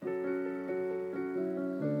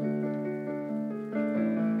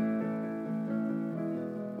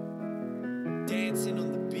dancing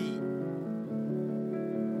on the beat.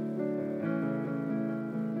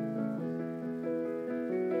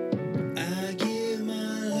 I give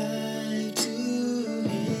my life to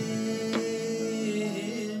Him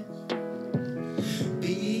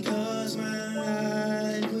because my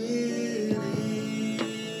life will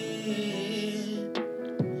end,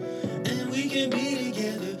 and we can be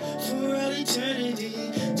together for all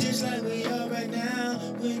eternity, just like we are right now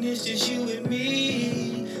when it's just you and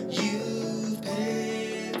me. You've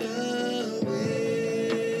paved the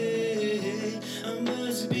way. I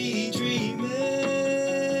must be dreaming.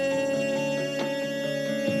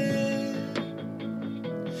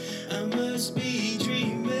 I must be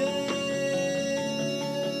dreaming.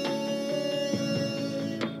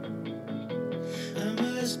 I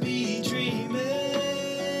must be dreaming.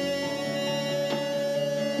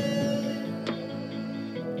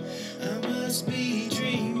 I must be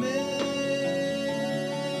dreaming.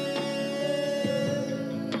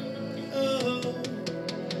 Oh,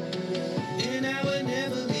 and I would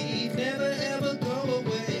never leave, never ever go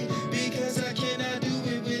away, because I cannot do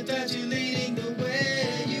it without you leading the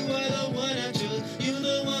way. You are the one I trust, you're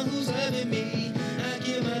the one who's loving me. I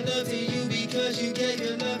give my love to you because you gave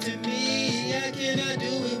your love to me. I cannot do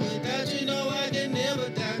it without you, no, I can never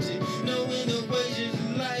doubt you. Knowing the wages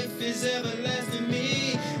of life is everlasting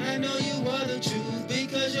me. I know you are the truth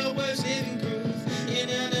because your word's living proof.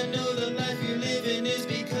 And I know the life you're living is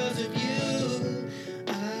because of you.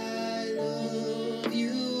 I love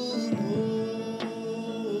you more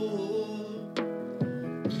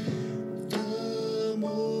the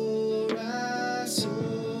more I soar.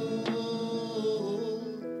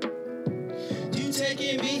 You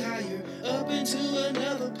taking me higher, up into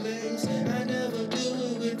another place. I never do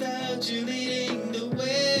it without you leading the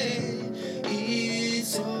way.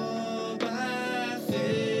 It's all by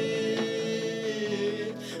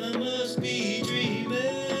faith. I must be dreaming.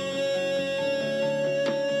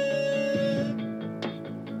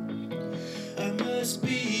 I must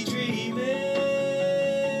be dreaming.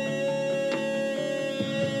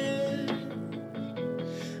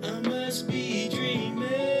 I must be dreaming.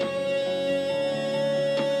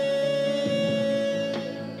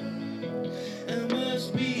 I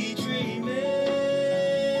must be dreaming.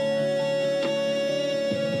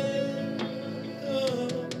 Oh,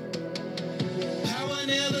 power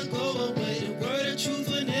never go away. The word of truth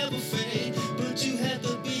will never fade. But you have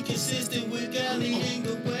to be consistent with God leading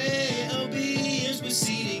the way. Obedience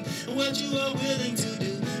proceeding what you are willing to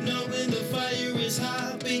do. Knowing the fire is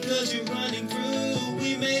hot because you're running through.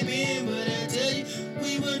 We may bend, but I tell you,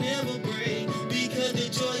 we will never break. Because the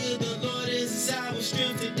joy of the Lord is our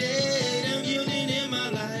strength today. I'm yielding in my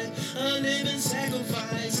life, a living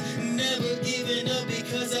sacrifice. Never giving up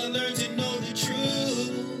because I learned to know the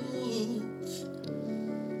truth.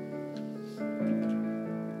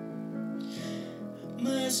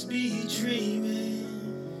 Must be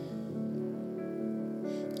dreaming,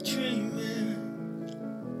 dreaming.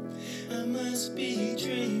 I must be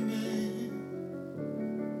dreaming.